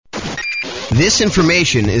This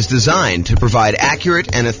information is designed to provide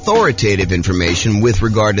accurate and authoritative information with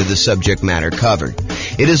regard to the subject matter covered.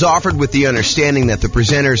 It is offered with the understanding that the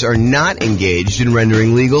presenters are not engaged in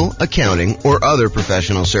rendering legal, accounting, or other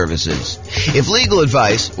professional services. If legal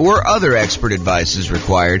advice or other expert advice is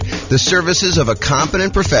required, the services of a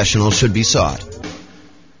competent professional should be sought.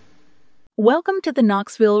 Welcome to the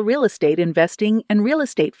Knoxville Real Estate Investing and Real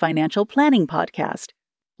Estate Financial Planning Podcast.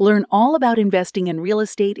 Learn all about investing in real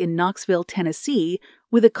estate in Knoxville, Tennessee,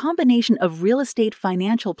 with a combination of real estate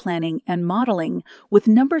financial planning and modeling with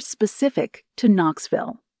numbers specific to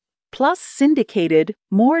Knoxville. Plus syndicated,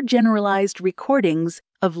 more generalized recordings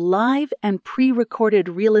of live and pre-recorded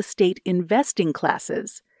real estate investing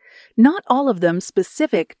classes, not all of them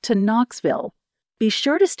specific to Knoxville. Be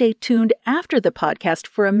sure to stay tuned after the podcast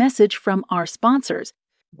for a message from our sponsors.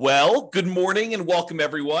 Well, good morning and welcome,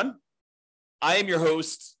 everyone. I am your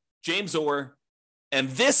host, James Orr, and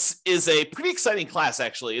this is a pretty exciting class,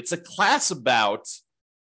 actually. It's a class about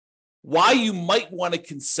why you might want to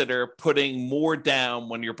consider putting more down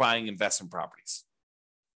when you're buying investment properties.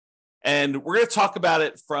 And we're going to talk about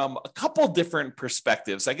it from a couple different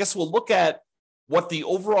perspectives. I guess we'll look at what the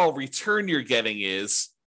overall return you're getting is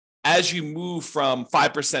as you move from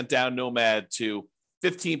 5% down Nomad to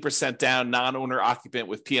 15% down non-owner occupant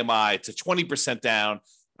with PMI to 20% down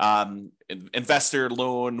investor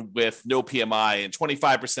loan with no PMI and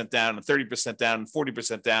 25% down and 30% down and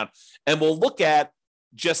 40% down. And we'll look at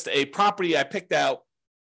just a property I picked out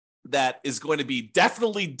that is going to be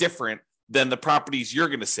definitely different than the properties you're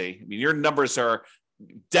going to see. I mean, your numbers are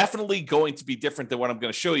definitely going to be different than what I'm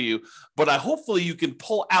going to show you, but hopefully you can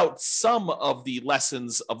pull out some of the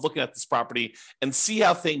lessons of looking at this property and see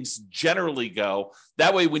how things generally go.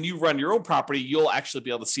 That way, when you run your own property, you'll actually be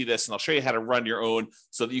able to see this, and I'll show you how to run your own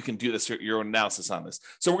so that you can do this, your own analysis on this.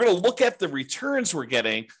 So we're going to look at the returns we're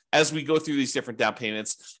getting as we go through these different down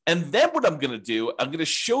payments. And then what I'm going to do, I'm going to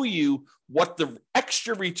show you what the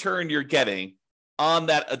extra return you're getting on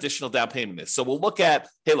that additional down payment is. So we'll look at,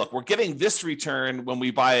 hey, look, we're getting this return when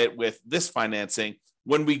we buy it with this financing.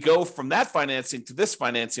 When we go from that financing to this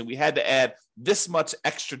financing, we had to add this much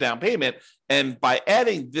extra down payment. And by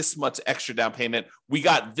adding this much extra down payment, we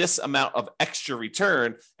got this amount of extra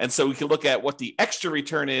return. And so we can look at what the extra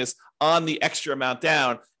return is on the extra amount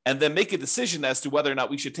down, and then make a decision as to whether or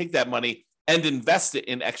not we should take that money and invest it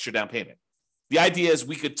in extra down payment. The idea is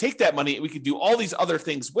we could take that money and we could do all these other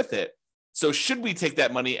things with it. So should we take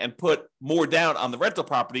that money and put more down on the rental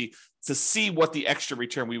property to see what the extra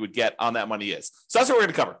return we would get on that money is? So that's what we're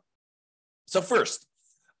going to cover. So first,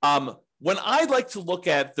 when I like to look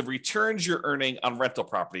at the returns you're earning on rental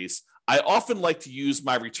properties, I often like to use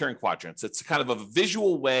my return quadrants. It's kind of a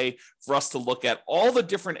visual way for us to look at all the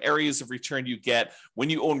different areas of return you get when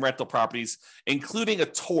you own rental properties, including a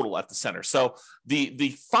total at the center. So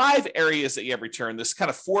the 5 areas that you have return, there's kind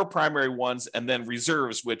of 4 primary ones, and then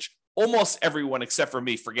reserves, which almost everyone except for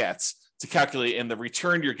me forgets to calculate in the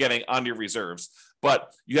return you're getting on your reserves.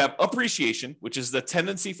 But you have appreciation, which is the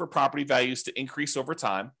tendency for property values to increase over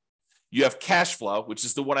time. You have cash flow, which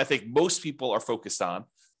is the one I think most people are focused on.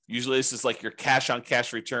 Usually this is like your cash on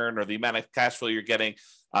cash return or the amount of cash flow you're getting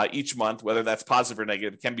each month, whether that's positive or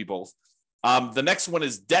negative. It can be both. The next one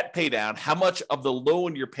is debt pay down, how much of the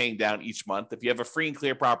loan you're paying down each month. If you have a free and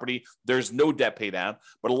clear property, there's no debt pay down.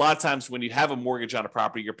 But a lot of times when you have a mortgage on a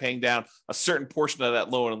property, you're paying down a certain portion of that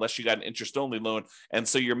loan unless you got an interest-only loan. And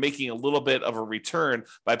so you're making a little bit of a return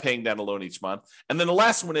by paying down a loan each month. And then the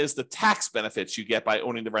last one is the tax benefits you get by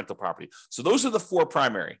owning the rental property. So those are the 4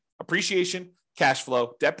 primary: appreciation, cash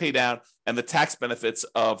flow, debt pay down, and the tax benefits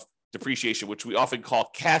of depreciation, which we often call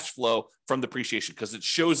cash flow from depreciation because it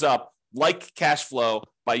shows up like cash flow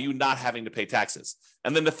by you not having to pay taxes.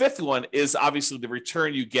 And then the 5th one is obviously the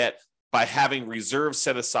return you get by having reserves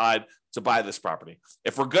set aside to buy this property.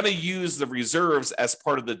 If we're going to use the reserves as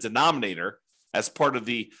part of the denominator, as part of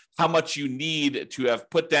the how much you need to have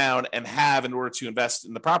put down and have in order to invest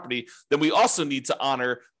in the property, then we also need to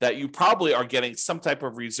honor that you probably are getting some type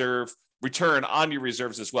of reserve return on your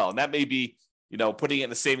reserves as well. And that may be, putting it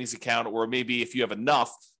in a savings account, or maybe if you have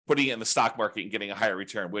enough, putting it in the stock market and getting a higher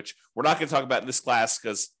return, which we're not going to talk about in this class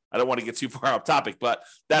because I don't want to get too far off topic, but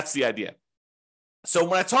that's the idea. So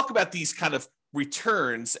when I talk about these kind of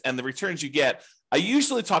returns and the returns you get, I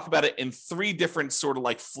usually talk about it in 3 different sort of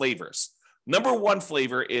like flavors. Number 1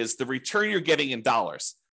 flavor is the return you're getting in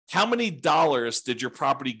dollars. How many dollars did your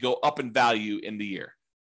property go up in value in the year?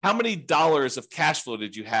 How many dollars of cash flow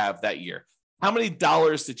did you have that year? How many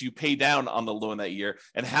dollars did you pay down on the loan that year?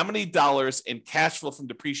 And how many dollars in cash flow from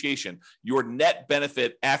depreciation, your net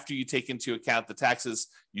benefit after you take into account the taxes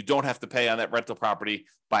you don't have to pay on that rental property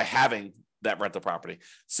by having that rental property.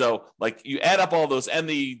 So like you add up all those and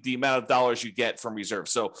the amount of dollars you get from reserve.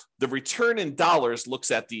 So the return in dollars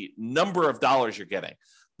looks at the number of dollars you're getting.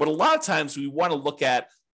 But a lot of times we want to look at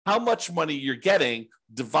how much money you're getting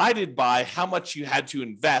divided by how much you had to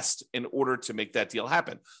invest in order to make that deal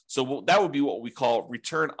happen. So that would be what we call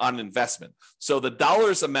return on investment. So the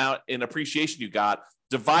dollars amount in appreciation you got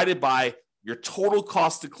divided by your total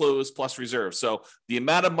cost to close plus reserve. So the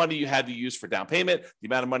amount of money you had to use for down payment, the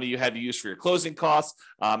amount of money you had to use for your closing costs,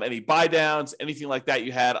 any buy downs, anything like that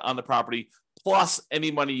you had on the property, plus any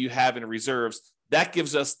money you have in reserves, that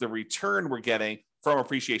gives us the return we're getting from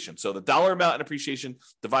appreciation. So the dollar amount in appreciation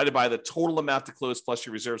divided by the total amount to close plus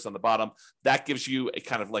your reserves on the bottom, that gives you a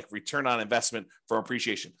kind of like return on investment from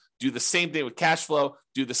appreciation. Do the same thing with cash flow,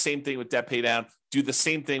 do the same thing with debt pay down, do the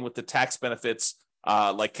same thing with the tax benefits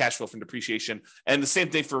like cash flow from depreciation, and the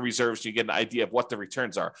same thing for reserves. You get an idea of what the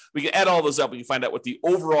returns are. We can add all those up and you find out what the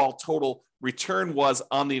overall total return was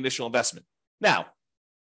on the initial investment. Now,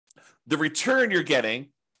 the return you're getting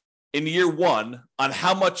in year one on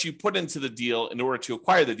how much you put into the deal in order to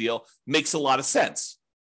acquire the deal makes a lot of sense.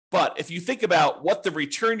 But if you think about what the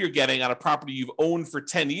return you're getting on a property you've owned for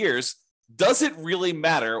 10 years, does it really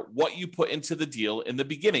matter what you put into the deal in the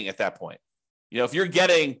beginning at that point? If you're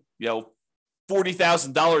getting,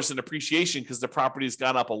 $40,000 in appreciation because the property has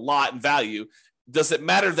gone up a lot in value, does it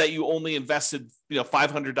matter that you only invested,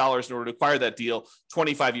 $500 in order to acquire that deal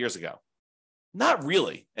 25 years ago? Not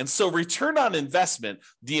really. And so return on investment,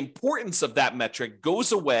 the importance of that metric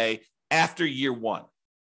goes away after year one.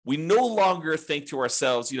 We no longer think to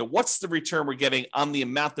ourselves, what's the return we're getting on the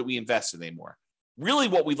amount that we invested anymore? Really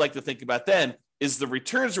what we'd like to think about then is the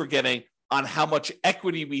returns we're getting on how much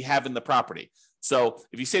equity we have in the property. So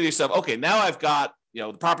if you say to yourself, okay, now I've got,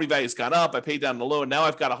 the property value has gone up, I paid down the loan, now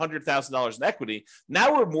I've got $100,000 in equity.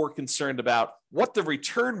 Now we're more concerned about what the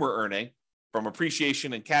return we're earning from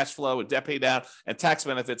appreciation and cash flow and debt pay down and tax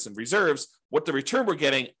benefits and reserves, what the return we're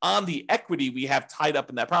getting on the equity we have tied up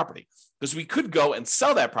in that property. Because we could go and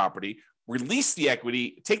sell that property, release the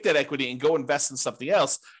equity, take that equity and go invest in something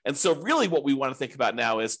else. And so really what we want to think about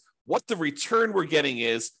now is what the return we're getting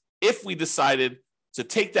is if we decided to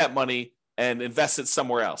take that money and invest it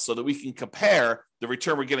somewhere else so that we can compare the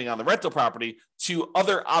return we're getting on the rental property to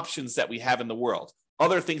other options that we have in the world.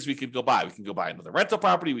 Other things we could go buy. We can go buy another rental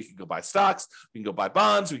property. We can go buy stocks. We can go buy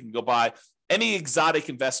bonds. We can go buy any exotic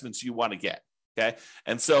investments you want to get. Okay.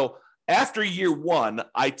 And so after year one,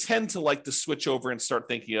 I tend to like to switch over and start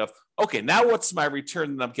thinking of, okay, now what's my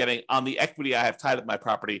return that I'm getting on the equity I have tied up in my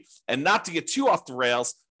property? And not to get too off the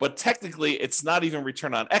rails, but technically it's not even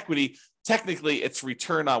return on equity. Technically it's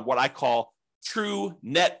return on what I call true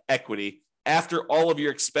net equity after all of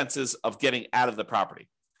your expenses of getting out of the property.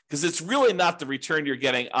 Because it's really not the return you're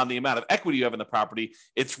getting on the amount of equity you have in the property.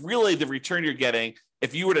 It's really the return you're getting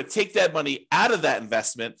if you were to take that money out of that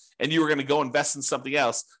investment and you were going to go invest in something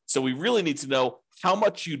else. So we really need to know how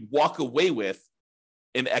much you'd walk away with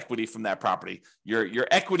in equity from that property. Your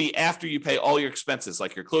equity after you pay all your expenses,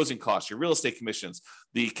 like your closing costs, your real estate commissions,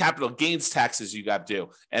 the capital gains taxes you got due,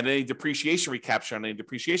 and any depreciation recapture on any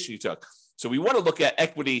depreciation you took. So we want to look at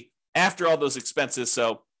equity after all those expenses.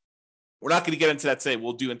 So we're not going to get into that today.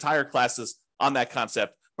 We'll do entire classes on that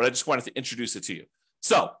concept, but I just wanted to introduce it to you.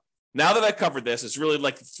 So now that I covered this, it's really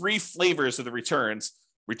like three flavors of the returns: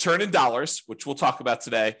 return in dollars, which we'll talk about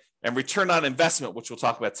today, and return on investment, which we'll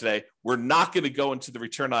talk about today. We're not going to go into the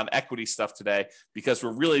return on equity stuff today because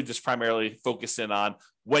we're really just primarily focusing on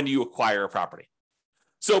when you acquire a property.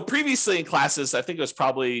 So previously in classes, I think it was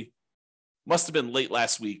must have been late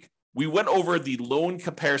last week, we went over the loan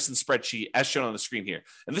comparison spreadsheet as shown on the screen here.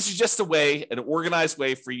 And this is just an organized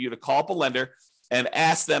way for you to call up a lender and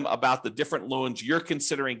ask them about the different loans you're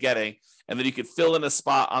considering getting. And then you could fill in a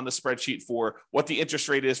spot on the spreadsheet for what the interest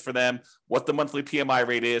rate is for them, what the monthly PMI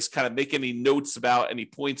rate is, kind of make any notes about any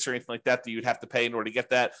points or anything like that that you'd have to pay in order to get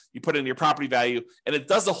that. You put in your property value, and it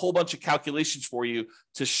does a whole bunch of calculations for you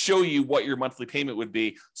to show you what your monthly payment would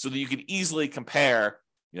be so that you can easily compare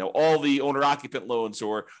all the owner-occupant loans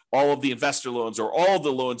or all of the investor loans or all of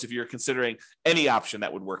the loans if you're considering any option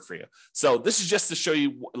that would work for you. So this is just to show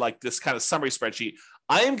you like this kind of summary spreadsheet.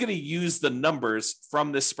 I am going to use the numbers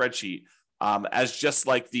from this spreadsheet as just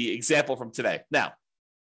like the example from today. Now,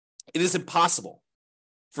 it is impossible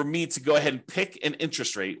for me to go ahead and pick an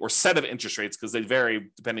interest rate or set of interest rates because they vary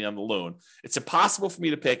depending on the loan. It's impossible for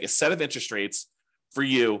me to pick a set of interest rates for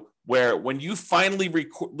you where when you finally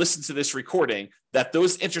listen to this recording, that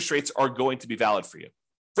those interest rates are going to be valid for you.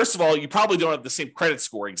 First of all, you probably don't have the same credit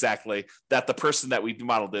score exactly that the person that we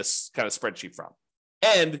modeled this kind of spreadsheet from.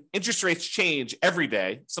 And interest rates change every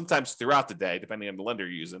day, sometimes throughout the day, depending on the lender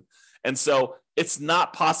you're using. And so it's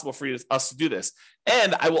not possible for us to do this.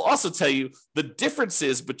 And I will also tell you the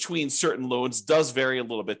differences between certain loans does vary a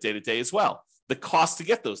little bit day to day as well. The cost to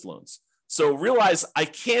get those loans. So realize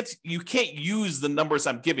you can't use the numbers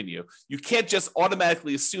I'm giving you. You can't just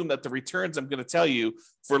automatically assume that the returns I'm going to tell you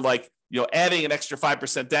for adding an extra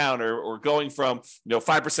 5% down or going from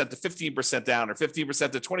 5% to 15% down or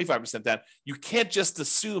 15% to 25% down. You can't just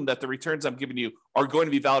assume that the returns I'm giving you are going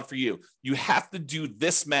to be valid for you. You have to do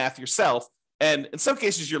this math yourself. And in some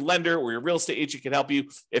cases, your lender or your real estate agent can help you.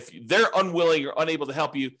 If they're unwilling or unable to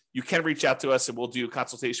help you, you can reach out to us and we'll do a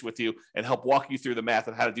consultation with you and help walk you through the math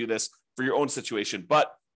on how to do this for your own situation.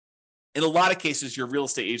 But in a lot of cases, your real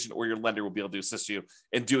estate agent or your lender will be able to assist you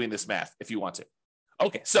in doing this math if you want to.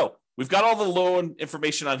 Okay, so we've got all the loan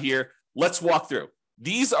information on here. Let's walk through.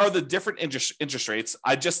 These are the different interest rates.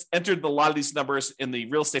 I just entered a lot of these numbers in the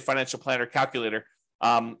Real Estate Financial Planner calculator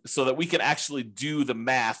so that we can actually do the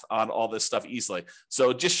math on all this stuff easily. So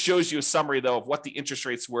it just shows you a summary, though, of what the interest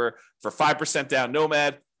rates were for 5% down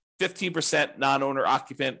Nomad, 15% non-owner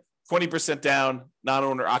occupant, 20% down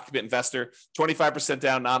non-owner occupant investor, 25%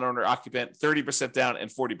 down non-owner occupant, 30% down, and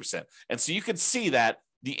 40%. And so you can see that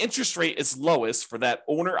the interest rate is lowest for that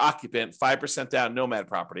owner occupant 5% down Nomad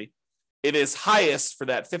property. It is highest for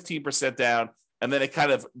that 15% down, and then it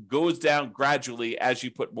kind of goes down gradually as you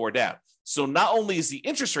put more down. So not only is the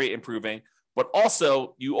interest rate improving, but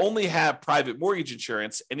also you only have private mortgage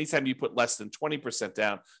insurance anytime you put less than 20%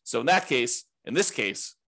 down. So in this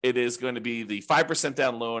case, it is going to be the 5%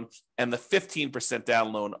 down loan and the 15%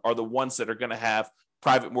 down loan are the ones that are going to have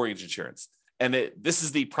private mortgage insurance. And this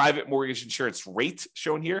is the private mortgage insurance rate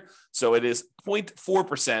shown here. So it is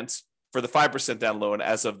 0.4% for the 5% down loan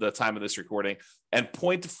as of the time of this recording and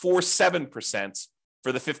 0.47%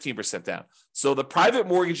 for the 15% down. So the private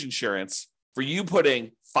mortgage insurance for you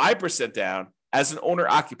putting 5% down as an owner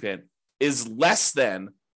occupant is less than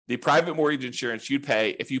the private mortgage insurance you'd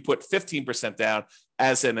pay if you put 15% down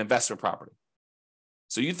as an investment property.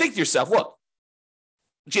 So you think to yourself, look,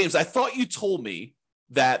 James, I thought you told me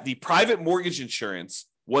that the private mortgage insurance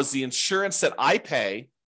was the insurance that I pay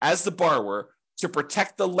as the borrower to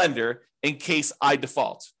protect the lender in case I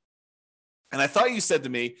default. And I thought you said to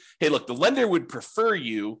me, hey, look, the lender would prefer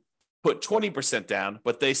you put 20% down,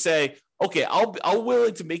 but they say, okay, I'll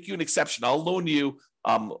willing to make you an exception. I'll loan you,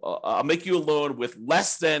 I'll make you a loan with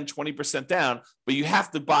less than 20% down, but you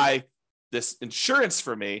have to buy this insurance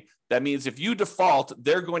for me. That means if you default,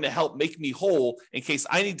 they're going to help make me whole in case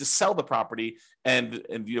I need to sell the property and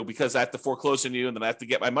because I have to foreclose on you and then I have to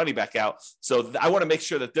get my money back out. So I want to make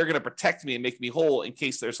sure that they're going to protect me and make me whole in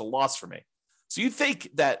case there's a loss for me. So you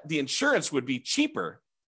think that the insurance would be cheaper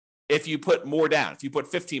if you put more down, if you put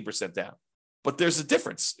 15% down. But there's a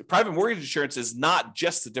difference. Private mortgage insurance is not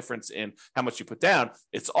just the difference in how much you put down.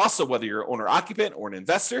 It's also whether you're an owner-occupant or an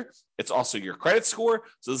investor. It's also your credit score.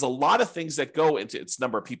 So there's a lot of things that go into its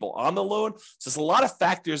number of people on the loan. So there's a lot of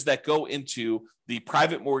factors that go into the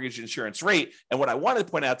private mortgage insurance rate. And what I want to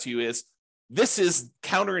point out to you is this is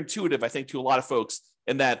counterintuitive, I think, to a lot of folks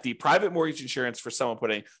in that the private mortgage insurance for someone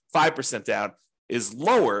putting 5% down is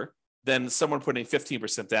lower than someone putting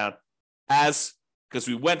 15% down because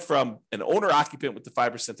we went from an owner-occupant with the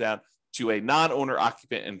 5% down to a non-owner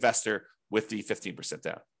occupant investor with the 15%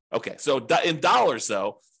 down. Okay, so in dollars,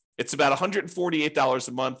 though, it's about $148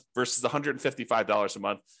 a month versus $155 a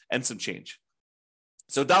month and some change.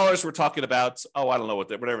 So dollars, we're talking about, I don't know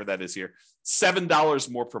whatever that is here, $7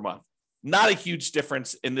 more per month. Not a huge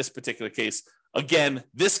difference in this particular case. Again,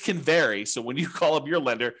 this can vary. So when you call up your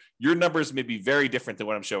lender, your numbers may be very different than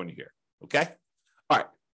what I'm showing you here, okay? All right.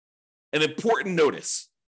 An important notice.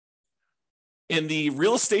 In the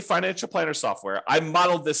Real Estate Financial Planner software, I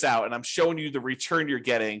modeled this out and I'm showing you the return you're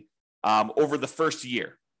getting over the first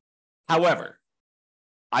year. However,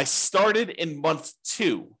 I started in month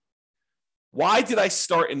 2. Why did I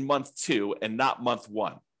start in month 2 and not month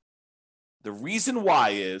 1? The reason why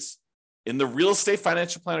is in the Real Estate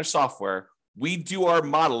Financial Planner software, we do our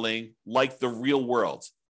modeling like the real world.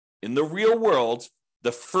 In the real world,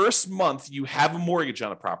 the first month you have a mortgage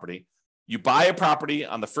on a property, you buy a property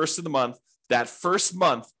on the first of the month, that first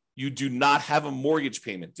month, you do not have a mortgage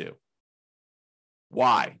payment due.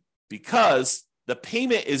 Why? Because the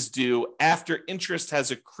payment is due after interest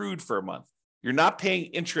has accrued for a month. You're not paying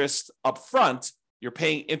interest up front, you're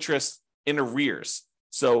paying interest in arrears.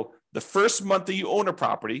 So the first month that you own a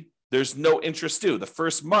property, there's no interest due. The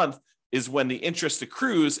first month is when the interest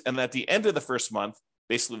accrues, and at the end of the first month,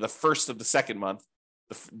 basically the first of the second month,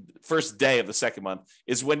 the first day of the second month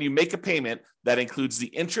is when you make a payment that includes the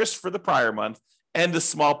interest for the prior month and the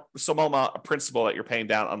small amount of principal that you're paying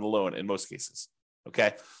down on the loan in most cases.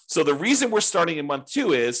 Okay. So the reason we're starting in month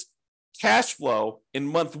 2 is cash flow in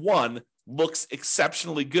month 1 looks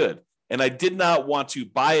exceptionally good. And I did not want to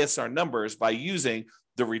bias our numbers by using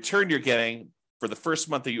the return you're getting for the first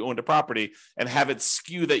month that you owned a property and have it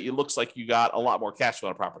skew that it looks like you got a lot more cash flow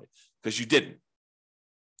on a property, because you didn't.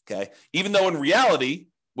 Okay. Even though in reality,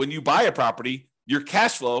 when you buy a property, your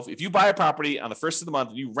cash flow, if you buy a property on the first of the month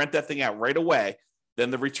and you rent that thing out right away, then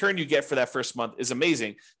the return you get for that first month is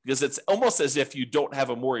amazing, because it's almost as if you don't have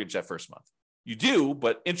a mortgage that first month. You do,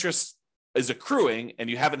 but interest is accruing and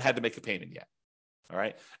you haven't had to make a payment yet. All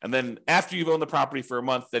right. And then after you've owned the property for a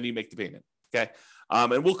month, then you make the payment. Okay.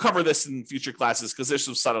 And we'll cover this in future classes because there's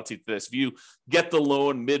some subtlety to this. If you get the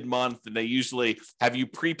loan mid-month and they usually have you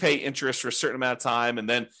prepay interest for a certain amount of time, and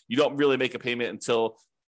then you don't really make a payment until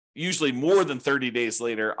usually more than 30 days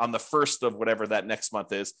later on the first of whatever that next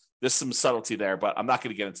month is. There's some subtlety there, but I'm not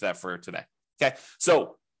going to get into that for today. Okay.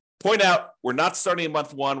 So point out, we're not starting in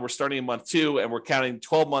month 1, we're starting in month 2, and we're counting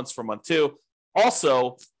 12 months from month 2.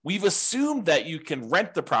 Also, we've assumed that you can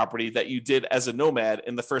rent the property that you did as a nomad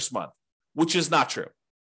in the first month, which is not true,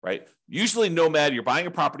 right? Usually nomad, you're buying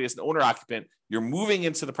a property as an owner occupant, you're moving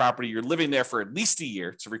into the property, you're living there for at least a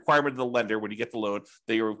year. It's a requirement of the lender when you get the loan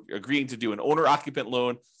that you're agreeing to do an owner occupant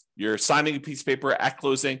loan. You're signing a piece of paper at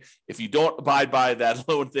closing. If you don't abide by that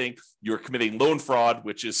loan thing, you're committing loan fraud,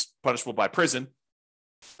 which is punishable by prison.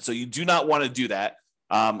 So you do not want to do that.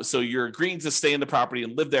 So you're agreeing to stay in the property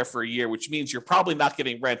and live there for a year, which means you're probably not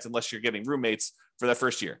getting rent unless you're getting roommates for that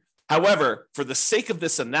first year. However, for the sake of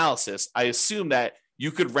this analysis, I assume that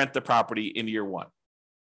you could rent the property in year 1.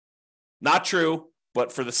 Not true,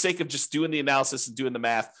 but for the sake of just doing the analysis and doing the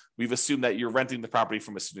math, we've assumed that you're renting the property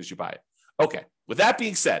from as soon as you buy it. Okay, with that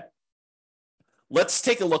being said, let's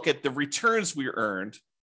take a look at the returns we earned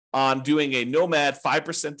on doing a nomad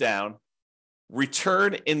 5% down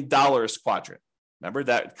return in dollars quadrant. Remember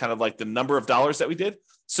that kind of like the number of dollars that we did?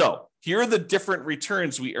 So here are the different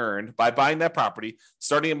returns we earned by buying that property,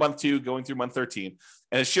 starting in month 2, going through month 13.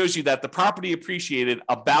 And it shows you that the property appreciated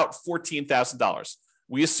about $14,000.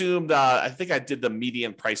 We assumed, I think I did the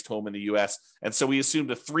median priced home in the US. And so we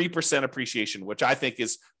assumed a 3% appreciation, which I think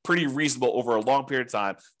is pretty reasonable over a long period of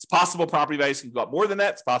time. It's possible property values can go up more than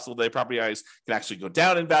that. It's possible that property values can actually go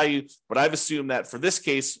down in value. But I've assumed that for this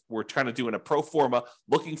case, we're trying to do in a pro forma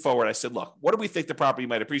looking forward. I said, look, what do we think the property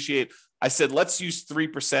might appreciate? I said, let's use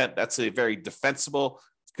 3%. That's a very defensible,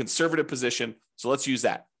 conservative position. So let's use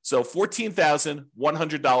that. So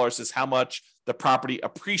 $14,100 is how much the property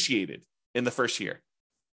appreciated in the first year.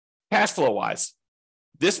 Cash flow wise,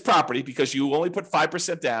 this property, because you only put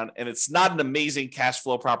 5% down and it's not an amazing cash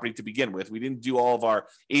flow property to begin with. We didn't do all of our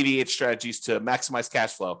 88 strategies to maximize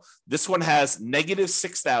cash flow. This one has negative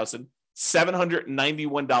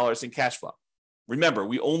 $6,791 in cash flow. Remember,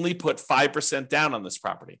 we only put 5% down on this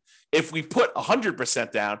property. If we put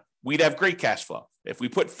 100% down, we'd have great cash flow. If we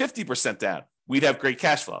put 50% down, we'd have great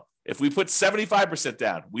cash flow. If we put 75%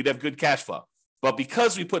 down, we'd have good cash flow. But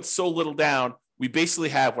because we put so little down, we basically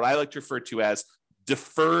have what I like to refer to as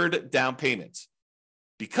deferred down payments,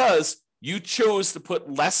 because you chose to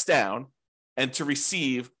put less down and to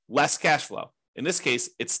receive less cash flow. In this case,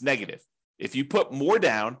 it's negative. If you put more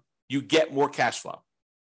down, you get more cash flow.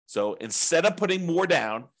 So instead of putting more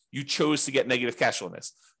down, you chose to get negative cash flow in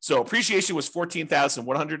this. So appreciation was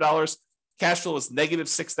 $14,100. Cash flow was negative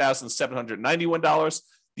 $6,791.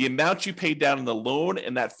 The amount you paid down in the loan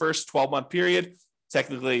in that first 12-month period,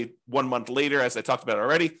 technically 1 month later, as I talked about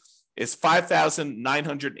already, is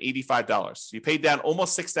 $5,985. So you paid down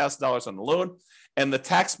almost $6,000 on the loan, and the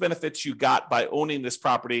tax benefits you got by owning this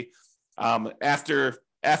property after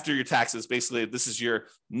your taxes, basically this is your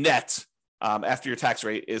net after your tax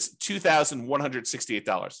rate, is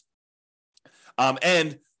 $2,168.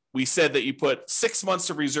 And we said that you put 6 months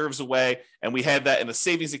of reserves away, and we had that in a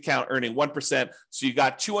savings account earning 1%. So you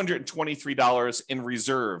got $223 in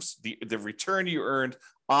reserves, the return you earned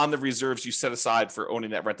on the reserves you set aside for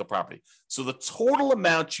owning that rental property. So the total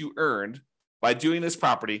amount you earned by doing this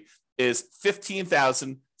property is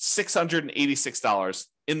 $15,686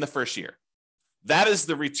 in the first year. That is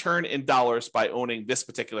the return in dollars by owning this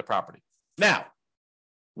particular property. Now,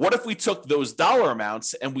 what if we took those dollar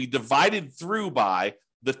amounts and we divided through by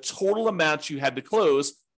the total amount you had to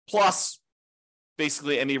close plus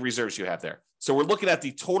basically any reserves you have there? So we're looking at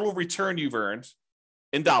the total return you've earned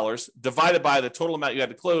in dollars divided by the total amount you had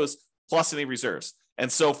to close plus any reserves. And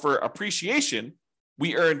so for appreciation,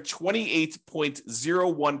 we earned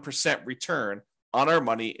 28.01% return on our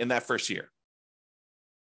money in that first year.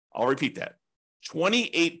 I'll repeat that.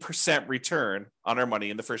 28% return on our money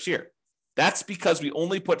in the first year. That's because we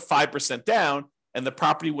only put 5% down and the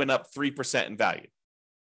property went up 3% in value.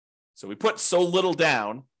 So we put so little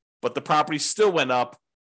down, but the property still went up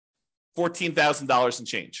 $14,000 and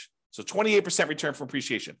change. So 28% return from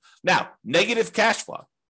appreciation. Now, negative cash flow.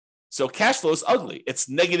 So cash flow is ugly. It's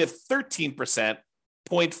negative 13%,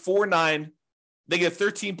 negative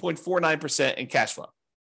 13.49% in cash flow.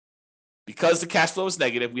 Because the cash flow is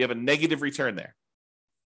negative, we have a negative return there.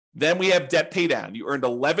 Then we have debt pay down. You earned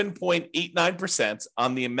 11.89%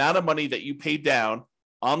 on the amount of money that you paid down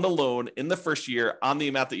on the loan in the first year on the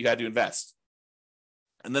amount that you had to invest.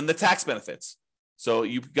 And then the tax benefits. So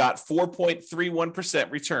you got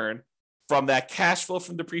 4.31% return from that cash flow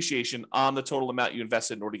from depreciation on the total amount you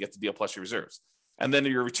invested in order to get the deal plus your reserves. And then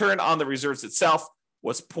your return on the reserves itself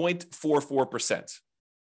was 0.44%.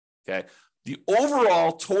 Okay. The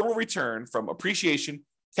overall total return from appreciation,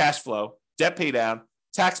 cash flow, debt pay down,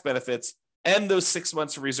 tax benefits, and those 6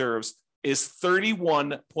 months of reserves is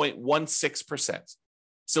 31.16%.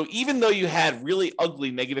 So even though you had really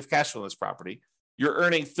ugly negative cash flow in this property, you're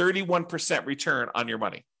earning 31% return on your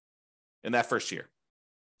money in that first year.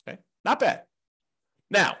 Okay, not bad.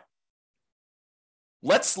 Now,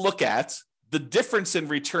 let's look at the difference in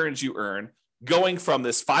returns you earn going from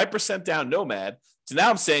this 5% down nomad to now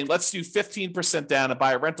I'm saying let's do 15% down and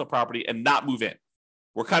buy a rental property and not move in.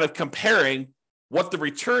 We're kind of comparing what the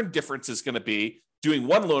return difference is going to be doing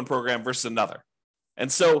one loan program versus another.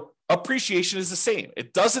 And so appreciation is the same.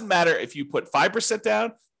 It doesn't matter if you put 5%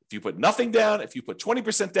 down, if you put nothing down, if you put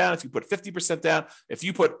 20% down, if you put 50% down, if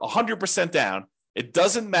you put 100% down, it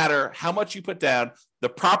doesn't matter how much you put down. The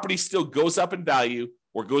property still goes up in value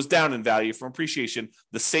or goes down in value from appreciation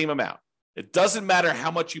the same amount. It doesn't matter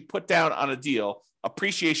how much you put down on a deal.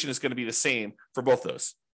 Appreciation is going to be the same for both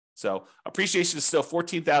those. So appreciation is still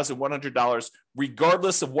 $14,100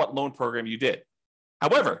 regardless of what loan program you did.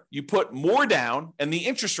 However, you put more down and the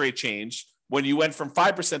interest rate changed when you went from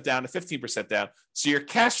 5% down to 15% down. So your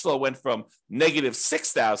cash flow went from negative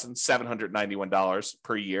 $6,791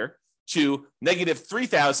 per year to negative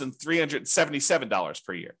 $3,377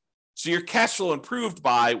 per year. So your cash flow improved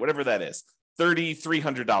by whatever that is,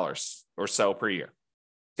 $3,300 or so per year.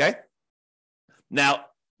 Okay. Now,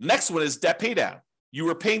 next one is debt pay down. You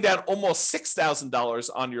were paying down almost $6,000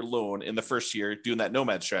 on your loan in the first year doing that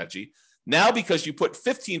nomad strategy. Now, because you put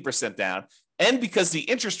 15% down and because the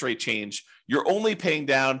interest rate changed, you're only paying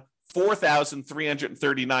down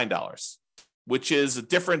 $4,339, which is a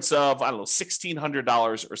difference of,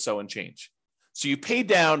 $1,600 or so in change. So you pay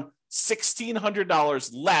down $1,600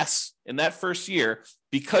 less in that first year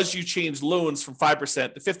because you changed loans from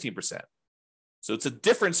 5% to 15%. So it's a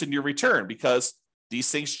difference in your return because these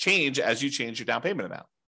things change as you change your down payment amount.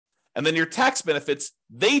 And then your tax benefits,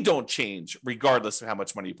 they don't change regardless of how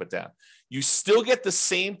much money you put down. You still get the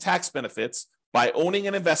same tax benefits by owning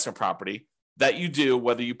an investment property that you do,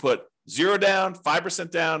 whether you put 0 down,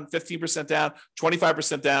 5% down, 15% down,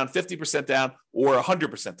 25% down, 50% down, or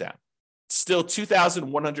 100% down. It's still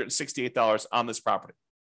 $2,168 on this property.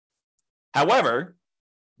 However,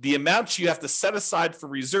 the amount you have to set aside for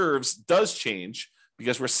reserves does change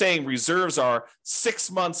because we're saying reserves are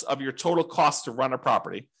 6 months of your total cost to run a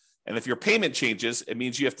property. And if your payment changes, it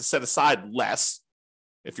means you have to set aside less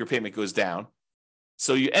if your payment goes down.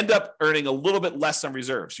 So you end up earning a little bit less on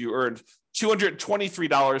reserves. You earned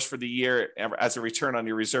 $223 for the year as a return on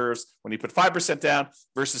your reserves when you put 5% down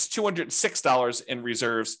versus $206 in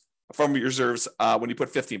reserves from your reserves when you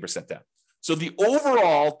put 15% down. So the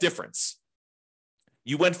overall difference,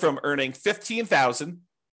 you went from earning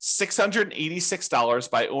 $15,686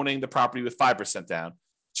 by owning the property with 5% down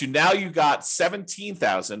to now you got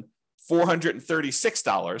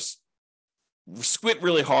 $17,436. Squint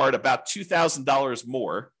really hard, about $2,000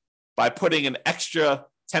 more by putting an extra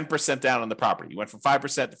 10% down on the property. You went from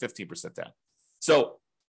 5% to 15% down. So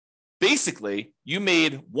basically, you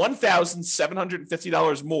made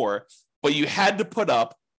 $1,750 more, but you had to put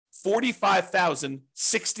up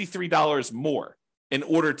 $45,063 more in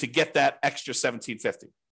order to get that extra $1,750.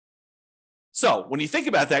 So when you think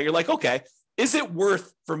about that, you're like, okay, is it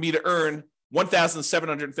worth for me to earn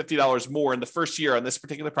 $1,750 more in the first year on this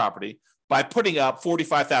particular property by putting up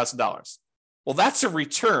 $45,000? Well, that's a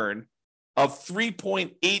return of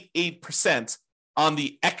 3.88% on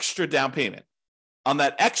the extra down payment. On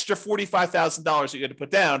that extra $45,000 that you had to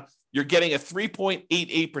put down, you're getting a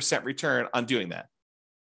 3.88% return on doing that.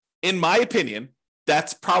 In my opinion,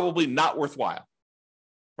 that's probably not worthwhile,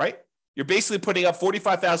 right? You're basically putting up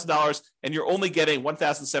 $45,000 and you're only getting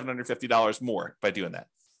 $1,750 more by doing that.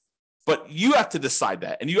 But you have to decide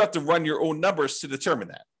that and you have to run your own numbers to determine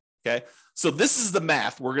that. Okay. So this is the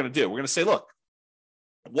math we're going to do. We're going to say, look,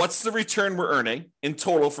 what's the return we're earning in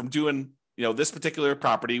total from doing, this particular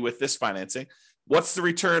property with this financing? What's the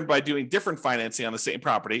return by doing different financing on the same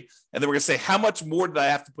property? And then we're going to say, how much more did I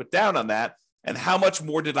have to put down on that? And how much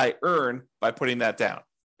more did I earn by putting that down?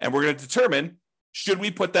 And we're going to determine, should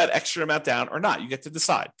we put that extra amount down or not? You get to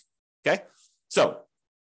decide. Okay. So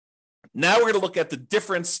now we're going to look at the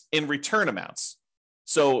difference in return amounts.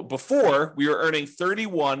 So before, we were earning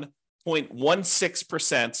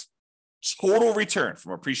 31.16% total return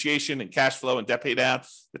from appreciation and cash flow and debt pay down,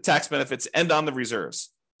 the tax benefits, and on the reserves.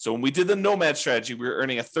 So when we did the Nomad strategy, we were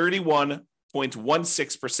earning a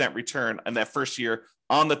 31.16% return on that first year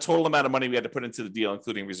on the total amount of money we had to put into the deal,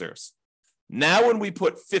 including reserves. Now, when we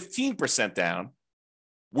put 15% down,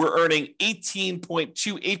 we're earning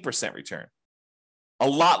 18.28% return. A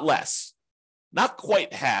lot less. Not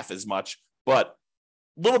quite half as much, but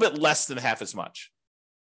a little bit less than half as much.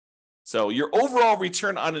 So your overall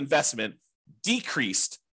return on investment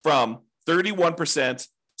decreased from 31%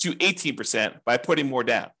 to 18% by putting more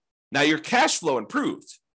down. Now your cash flow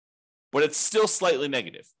improved, but it's still slightly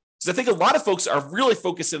negative. Because I think a lot of folks are really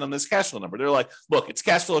focusing on this cash flow number. They're like, look, it's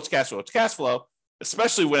cash flow, it's cash flow, it's cash flow,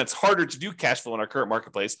 especially when it's harder to do cash flow in our current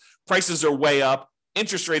marketplace. Prices are way up,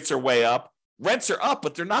 interest rates are way up, rents are up,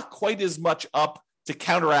 but they're not quite as much up to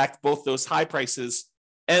counteract both those high prices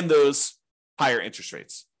and those higher interest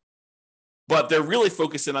rates. But they're really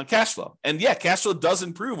focusing on cash flow. And yeah, cash flow does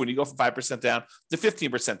improve when you go from 5% down to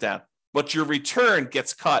 15% down, but your return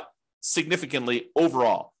gets cut significantly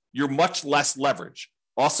overall. You're much less leverage,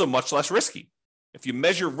 also much less risky. If you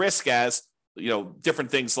measure risk as,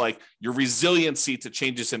 different things like your resiliency to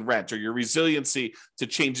changes in rent, or your resiliency to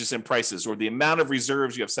changes in prices, or the amount of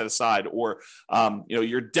reserves you have set aside, or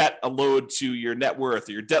your debt load to your net worth,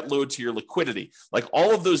 or your debt load to your liquidity, like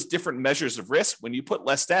all of those different measures of risk, when you put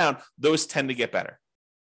less down, those tend to get better.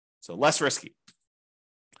 So less risky.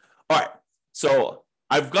 All right. So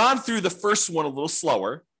I've gone through the first one a little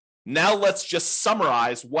slower. Now let's just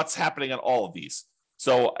summarize what's happening on all of these.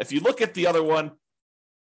 So if you look at the other one,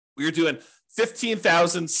 we were doing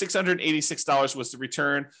 $15,686 was the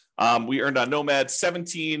return. We earned on Nomad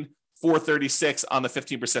 $17,436 on the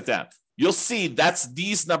 15% down. You'll see that's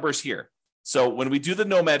these numbers here. So when we do the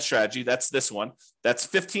Nomad strategy, that's this one. That's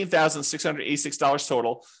 $15,686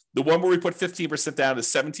 total. The one where we put 15% down is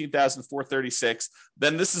 $17,436.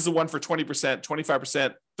 Then this is the one for 20%,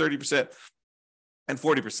 25%, 30%, and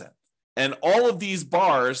 40%. And all of these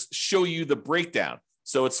bars show you the breakdown.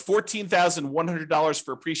 So it's $14,100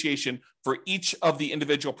 for appreciation for each of the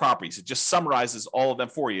individual properties. It just summarizes all of them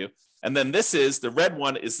for you. And then this is, the red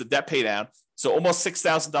one is the debt pay down. So almost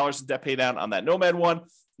 $6,000 in debt pay down on that Nomad one,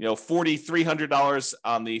 $4,300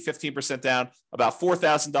 on the 15% down, about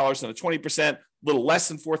 $4,000 on the 20%, a little less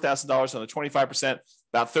than $4,000 on the 25%,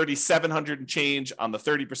 about $3,700 and change on the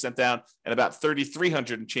 30% down, and about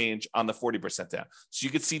 $3,300 and change on the 40% down. So you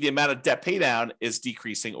can see the amount of debt pay down is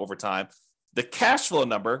decreasing over time. The cash flow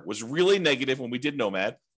number was really negative when we did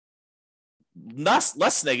Nomad,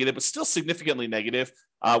 less negative, but still significantly negative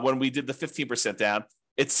when we did the 15% down.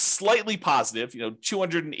 It's slightly positive,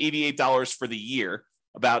 $288 for the year,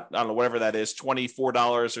 about, I don't know, whatever that is,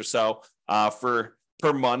 $24 or so per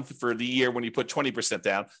month for the year when you put 20%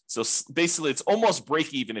 down. So basically it's almost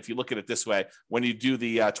break even if you look at it this way when you do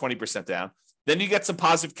the 20% down. Then you get some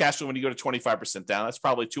positive cash flow when you go to 25% down. That's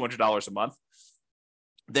probably $200 a month.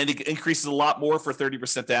 Then it increases a lot more for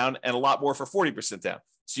 30% down and a lot more for 40% down.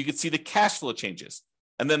 So you can see the cash flow changes.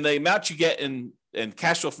 And then the amount you get in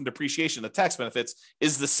cash flow from depreciation, the tax benefits,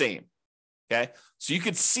 is the same. Okay. So you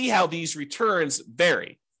can see how these returns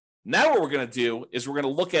vary. Now what we're going to do is we're going to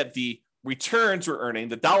look at the returns we're earning,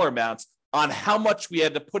 the dollar amounts, on how much we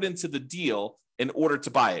had to put into the deal in order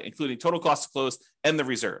to buy it, including total cost to close and the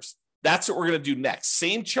reserves. That's what we're going to do next.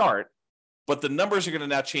 Same chart, but the numbers are going to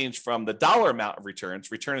now change from the dollar amount of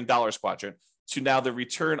returns, return in dollars quadrant, to now the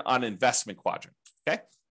return on investment quadrant. Okay,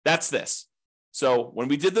 that's this. So when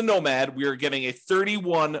we did the Nomad, we were getting a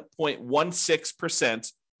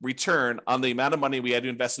 31.16% return on the amount of money we had to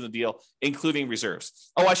invest in the deal, including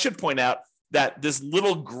reserves. Oh, I should point out that this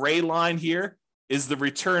little gray line here is the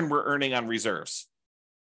return we're earning on reserves.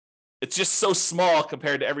 It's just so small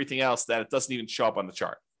compared to everything else that it doesn't even show up on the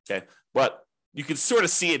chart. Okay, but you can sort of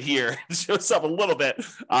see it here. It shows up a little bit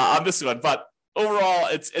on this one, but overall,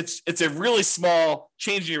 it's a really small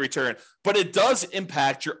change in your return, but it does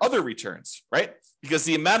impact your other returns, right? Because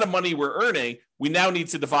the amount of money we're earning, we now need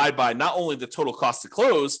to divide by not only the total cost to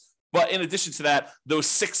close, but in addition to that, those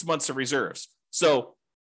 6 months of reserves. So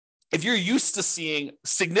if you're used to seeing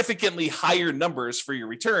significantly higher numbers for your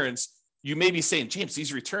returns, you may be saying, James,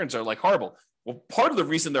 these returns are like horrible. Well, part of the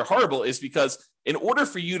reason they're horrible is because in order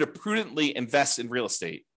for you to prudently invest in real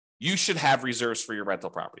estate, you should have reserves for your rental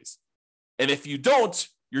properties. And if you don't,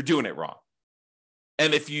 you're doing it wrong.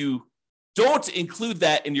 And if you don't include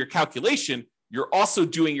that in your calculation, you're also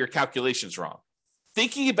doing your calculations wrong.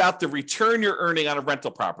 Thinking about the return you're earning on a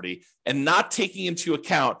rental property and not taking into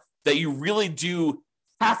account that you really do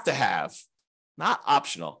have to have, not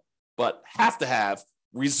optional, but have to have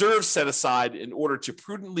reserves set aside in order to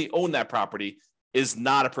prudently own that property is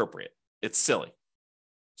not appropriate. It's silly.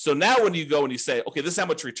 So now when you go and you say, okay, this is how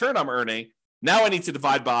much return I'm earning, now I need to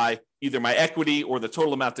divide by either my equity or the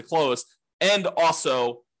total amount to close, and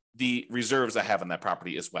also the reserves I have on that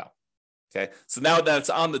property as well. Okay, so now that it's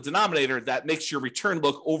on the denominator, that makes your return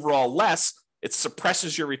look overall less. It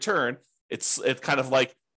suppresses your return. It kind of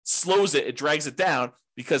like slows it, it drags it down,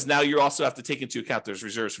 because now you also have to take into account those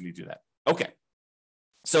reserves when you do that. Okay,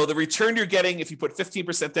 so the return you're getting if you put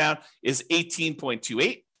 15% down is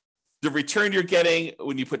 18.28. The return you're getting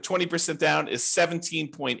when you put 20% down is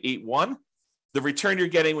 17.81. The return you're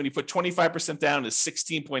getting when you put 25% down is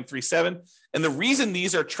 16.37. And the reason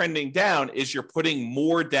these are trending down is you're putting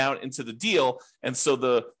more down into the deal. And so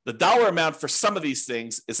the dollar amount for some of these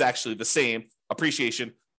things is actually the same,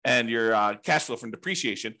 appreciation and your cash flow from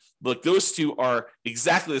depreciation. Look, those two are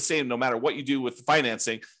exactly the same no matter what you do with the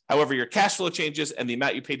financing. However, your cash flow changes and the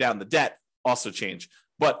amount you pay down the debt also change.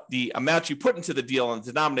 But the amount you put into the deal on the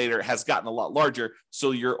denominator has gotten a lot larger.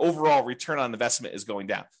 So your overall return on investment is going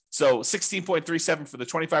down. So 16.37 for the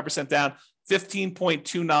 25% down,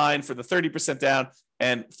 15.29 for the 30% down,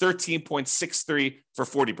 and 13.63 for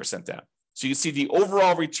 40% down. So you can see the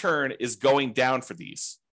overall return is going down for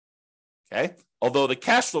these. Okay. Although the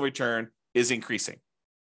cash flow return is increasing.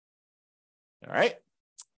 All right.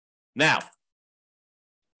 Now,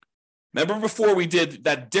 remember before we did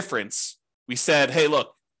that difference, we said, hey,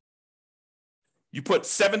 look, you put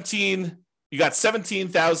you got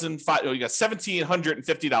 $1,750,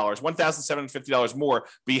 $1,750 more,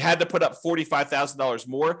 but you had to put up $45,000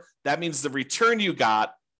 more. That means the return you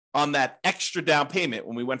got on that extra down payment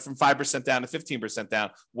when we went from 5% down to 15% down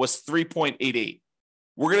was 3.88.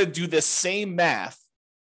 We're going to do this same math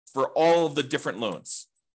for all of the different loans.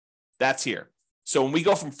 That's here. So when we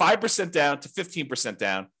go from 5% down to 15%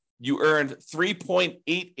 down, you earned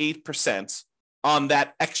 3.88% on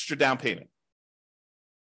that extra down payment.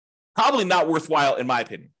 Probably not worthwhile, in my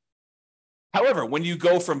opinion. However, when you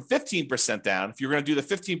go from 15% down, if you're going to do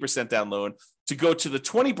the 15% down loan to go to the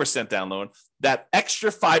 20% down loan, that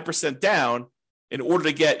extra 5% down, in order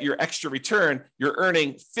to get your extra return, you're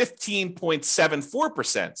earning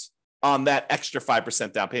 15.74% on that extra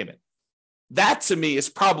 5% down payment. That to me is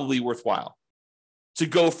probably worthwhile. To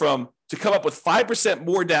come up with 5%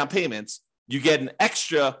 more down payments, you get an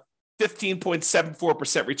extra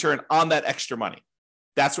 15.74% return on that extra money.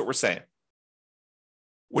 That's what we're saying.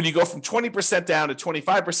 When you go from 20% down to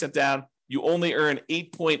 25% down, you only earn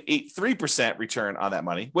 8.83% return on that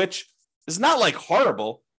money, which is not like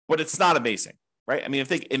horrible, but it's not amazing, right? I mean, I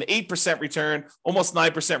think an 8% return, almost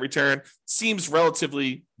 9% return seems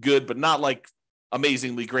relatively good, but not like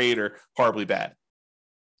amazingly great or horribly bad.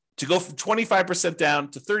 To go from 25%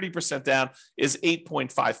 down to 30% down is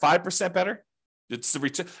 8.55% better. It's the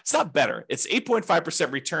return. It's not better. It's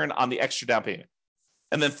 8.5% return on the extra down payment.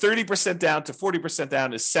 And then 30% down to 40%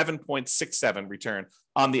 down is 7.67 return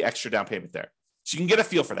on the extra down payment there. So you can get a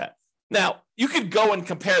feel for that. Now, you could go and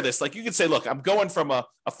compare this. Like you could say, look, I'm going from a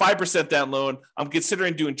 5% down loan. I'm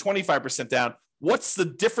considering doing 25% down. What's the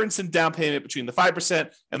difference in down payment between the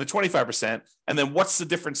 5% and the 25%? And then what's the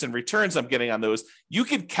difference in returns I'm getting on those? You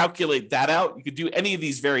could calculate that out. You could do any of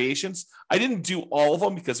these variations. I didn't do all of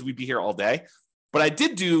them because we'd be here all day, but I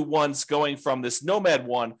did do ones going from this Nomad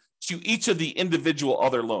one to each of the individual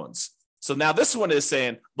other loans. So now this one is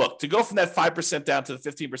saying, look, to go from that 5% down to the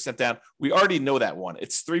 15% down, we already know that one.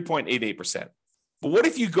 It's 3.88%. But what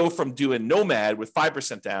if you go from doing Nomad with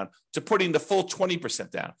 5% down to putting the full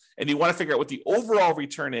 20% down? And you want to figure out what the overall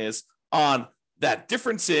return is on that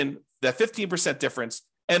difference in that 15% difference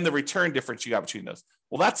and the return difference you got between those.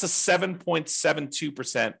 Well, that's a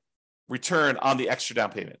 7.72% return on the extra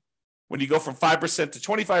down payment. When you go from 5% to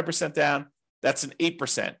 25% down, that's an 8%,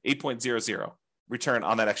 8.00 return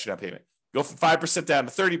on that extra down payment. Go from 5% down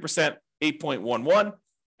to 30%, 8.11,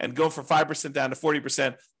 and go from 5% down to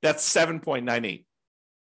 40%, that's 7.98.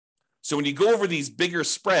 So when you go over these bigger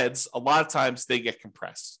spreads, a lot of times they get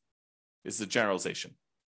compressed, is the generalization.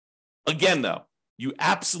 Again, though, you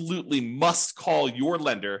absolutely must call your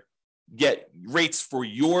lender, get rates for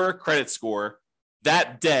your credit score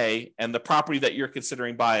that day and the property that you're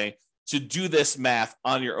considering buying to do this math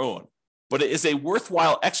on your own. but it is a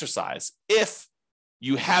worthwhile exercise if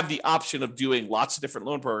you have the option of doing lots of different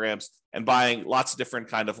loan programs and buying lots of different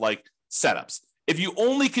kind of like setups. If you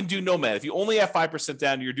only can do Nomad, if you only have 5%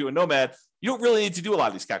 down, you're doing Nomad, you don't really need to do a lot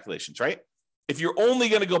of these calculations, right? If you're only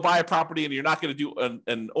going to go buy a property and you're not going to do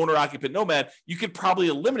an owner-occupant Nomad, you could probably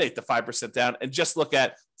eliminate the 5% down and just look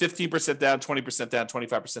at 15% down, 20% down,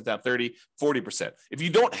 25% down, 30, 40%. If you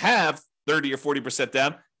don't have 30 or 40%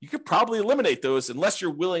 down, you could probably eliminate those unless you're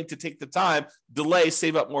willing to take the time, delay,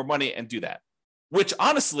 save up more money, and do that, which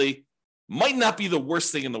honestly might not be the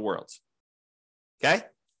worst thing in the world. Okay?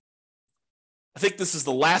 I think this is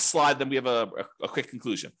the last slide, then we have a quick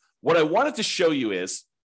conclusion. What I wanted to show you is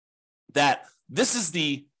that this is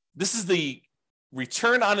the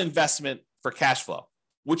return on investment for cash flow,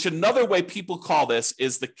 which another way people call this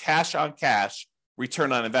is the cash on cash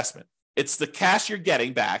return on investment. It's the cash you're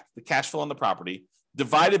getting back, the cash flow on the property,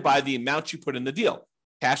 divided by the amount you put in the deal.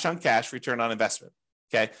 Cash on cash return on investment.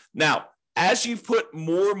 Okay. Now, as you put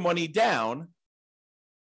more money down,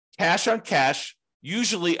 cash on cash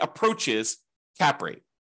usually approaches cap rate.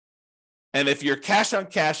 And if your cash on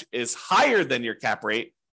cash is higher than your cap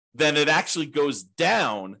rate, then it actually goes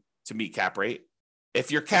down to meet cap rate.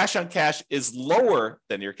 If your cash on cash is lower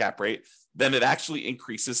than your cap rate, then it actually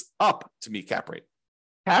increases up to meet cap rate.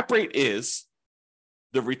 Cap rate is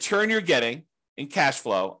the return you're getting in cash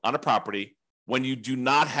flow on a property when you do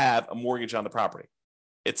not have a mortgage on the property.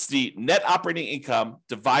 It's the net operating income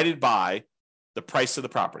divided by the price of the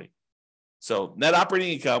property. So net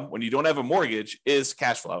operating income, when you don't have a mortgage, is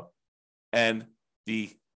cash flow. And the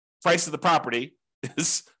price of the property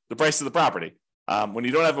is the price of the property. When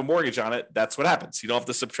you don't have a mortgage on it, that's what happens. You don't have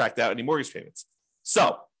to subtract out any mortgage payments.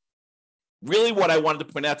 So really what I wanted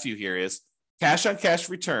to point out to you here is cash on cash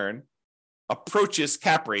return approaches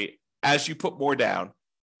cap rate as you put more down.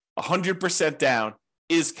 100% down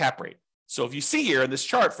is cap rate. So if you see here in this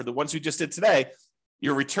chart for the ones we just did today,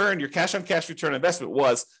 your return, your cash on cash return on investment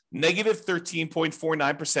was negative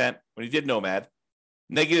 13.49% when you did Nomad,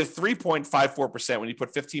 negative 3.54% when you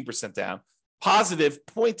put 15% down, positive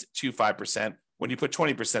 0.25% when you put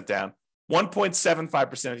 20% down,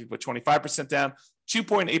 1.75% if you put 25% down,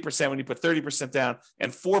 2.8% when you put 30% down,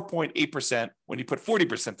 and 4.8% when you put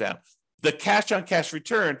 40% down. The cash on cash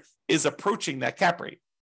return is approaching that cap rate.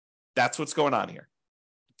 That's what's going on here.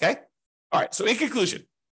 Okay? All right. So in conclusion,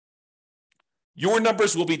 your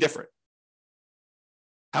numbers will be different.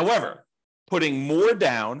 However, putting more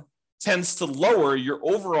down tends to lower your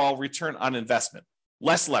overall return on investment.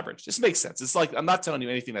 Less leverage. This makes sense. It's like, I'm not telling you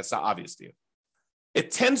anything that's not obvious to you.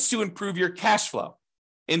 It tends to improve your cash flow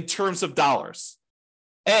in terms of dollars.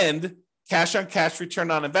 And cash on cash return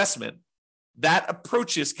on investment, that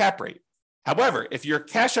approaches cap rate. However, if your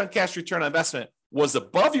cash on cash return on investment was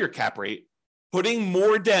above your cap rate, putting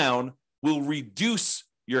more down will reduce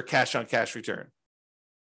your cash on cash return.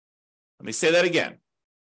 Let me say that again.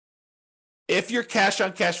 If your cash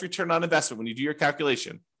on cash return on investment, when you do your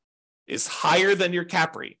calculation, is higher than your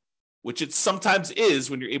cap rate, which it sometimes is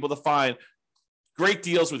when you're able to find great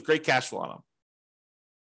deals with great cash flow on them.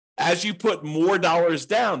 As you put more dollars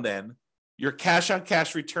down, then your cash on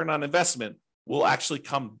cash return on investment will actually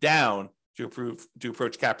come down to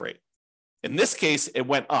approach cap rate. In this case, it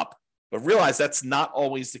went up, but realize that's not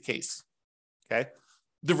always the case. Okay.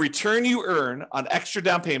 The return you earn on extra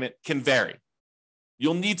down payment can vary.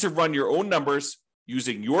 You'll need to run your own numbers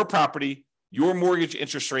using your property, your mortgage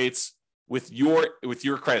interest rates with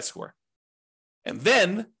your credit score. And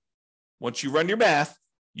then once you run your math,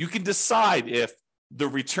 you can decide if the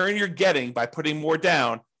return you're getting by putting more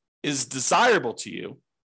down is desirable to you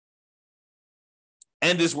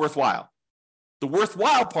and is worthwhile. The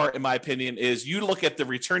worthwhile part, in my opinion, is you look at the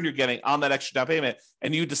return you're getting on that extra down payment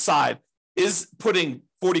and you decide, is putting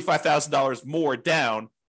 $45,000 more down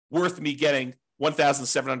worth me getting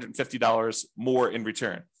 $1,750 more in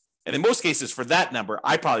return? And in most cases, for that number,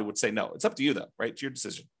 I probably would say no. It's up to you, though, right? It's your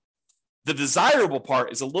decision. The desirable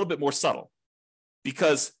part is a little bit more subtle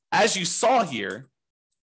because, as you saw here,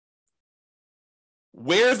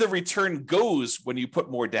 where the return goes when you put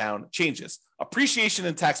more down changes. Appreciation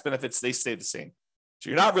and tax benefits, they stay the same. So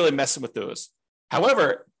you're not really messing with those.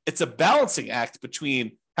 However, it's a balancing act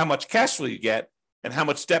between how much cash flow you get and how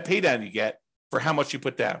much debt pay down you get for how much you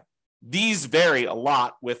put down. These vary a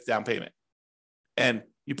lot with down payment. And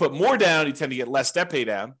you put more down, you tend to get less debt pay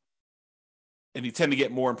down, and you tend to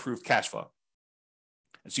get more improved cash flow.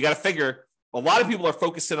 And so you got to figure, a lot of people are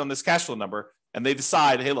focusing on this cash flow number, and they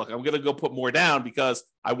decide, hey, look, I'm going to go put more down because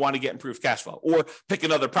I want to get improved cash flow, or pick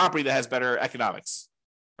another property that has better economics,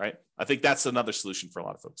 right? I think that's another solution for a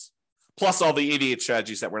lot of folks. Plus all the 88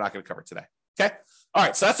 strategies that we're not going to cover today. Okay. All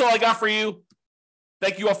right, so that's all I got for you.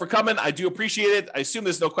 Thank you all for coming. I do appreciate it. I assume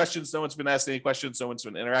there's no questions. No one's been asking any questions. No one's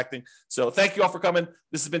been interacting. So thank you all for coming.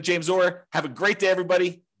 This has been James Orr. Have a great day,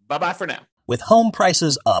 everybody. Bye-bye for now. With home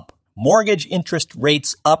prices up, mortgage interest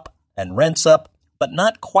rates up, and rents up, but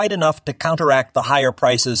not quite enough to counteract the higher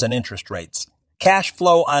prices and interest rates. Cash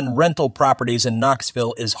flow on rental properties in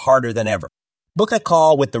Knoxville is harder than ever. Book a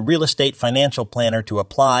call with the Real Estate Financial Planner to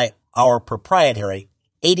apply our proprietary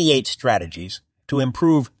 88 strategies to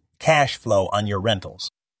improve cash flow on your rentals.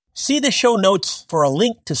 See the show notes for a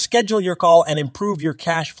link to schedule your call and improve your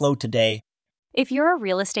cash flow today. If you're a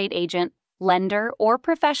real estate agent, lender, or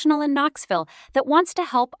professional in Knoxville that wants to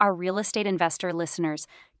help our real estate investor listeners,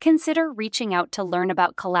 consider reaching out to learn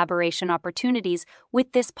about collaboration opportunities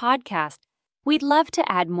with this podcast. We'd love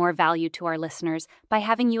to add more value to our listeners by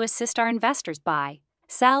having you assist our investors buy,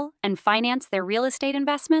 sell, and finance their real estate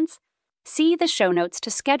investments. See the show notes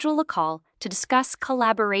to schedule a call to discuss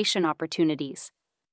collaboration opportunities.